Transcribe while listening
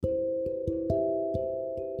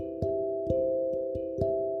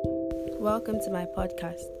Welcome to my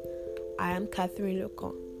podcast. I am Catherine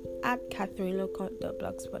Locon at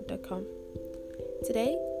catherinelocon.blogspot.com.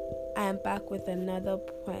 Today, I am back with another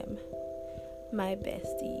poem, My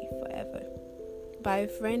Bestie Forever, by a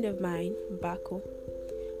friend of mine, Bako.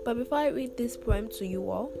 But before I read this poem to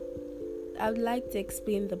you all, I would like to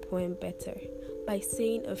explain the poem better by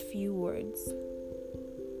saying a few words.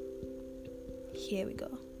 Here we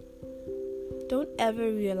go. Don't ever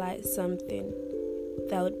realize something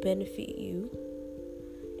that would benefit you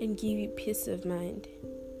and give you peace of mind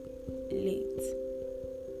late.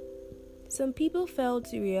 Some people fail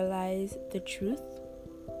to realize the truth,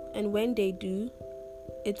 and when they do,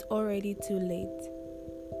 it's already too late,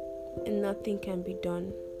 and nothing can be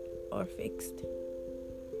done or fixed.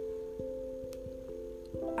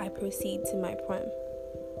 I proceed to my poem.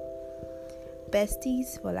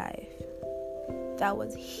 Besties for life. That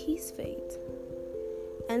was his fate,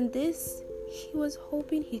 and this he was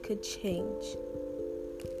hoping he could change.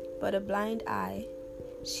 But a blind eye,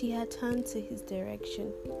 she had turned to his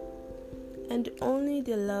direction, and only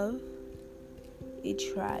the love he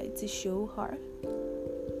tried to show her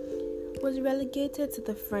was relegated to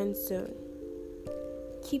the friend zone,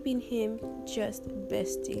 keeping him just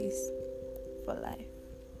besties for life.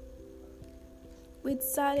 With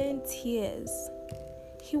silent tears,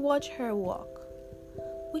 he watched her walk,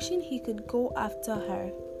 wishing he could go after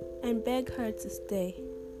her and beg her to stay.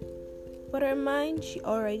 But her mind she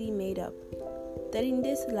already made up that in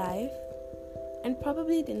this life, and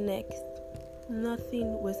probably the next,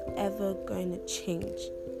 nothing was ever going to change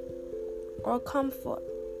or comfort,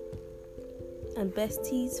 and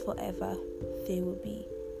besties forever they will be.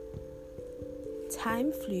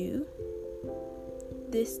 Time flew,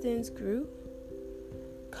 distance grew,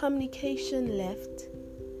 communication left,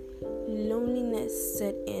 loneliness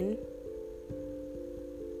set in,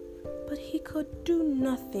 but he could do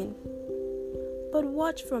nothing but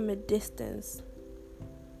watch from a distance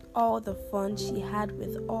all the fun she had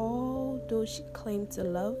with all those she claimed to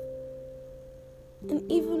love.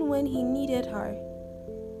 And even when he needed her,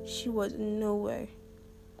 she was nowhere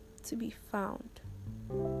to be found.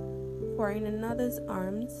 For in another's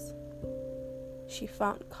arms, she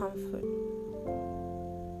found comfort.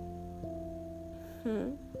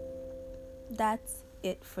 That's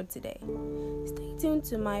it for today. Stay tuned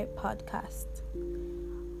to my podcast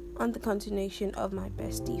on the continuation of My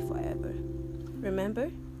Bestie Forever.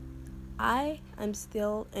 Remember, I am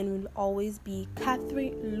still and will always be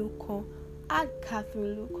Catherine Locon at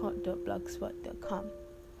catherinelocon.blogspot.com.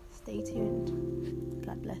 Stay tuned.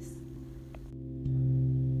 God bless.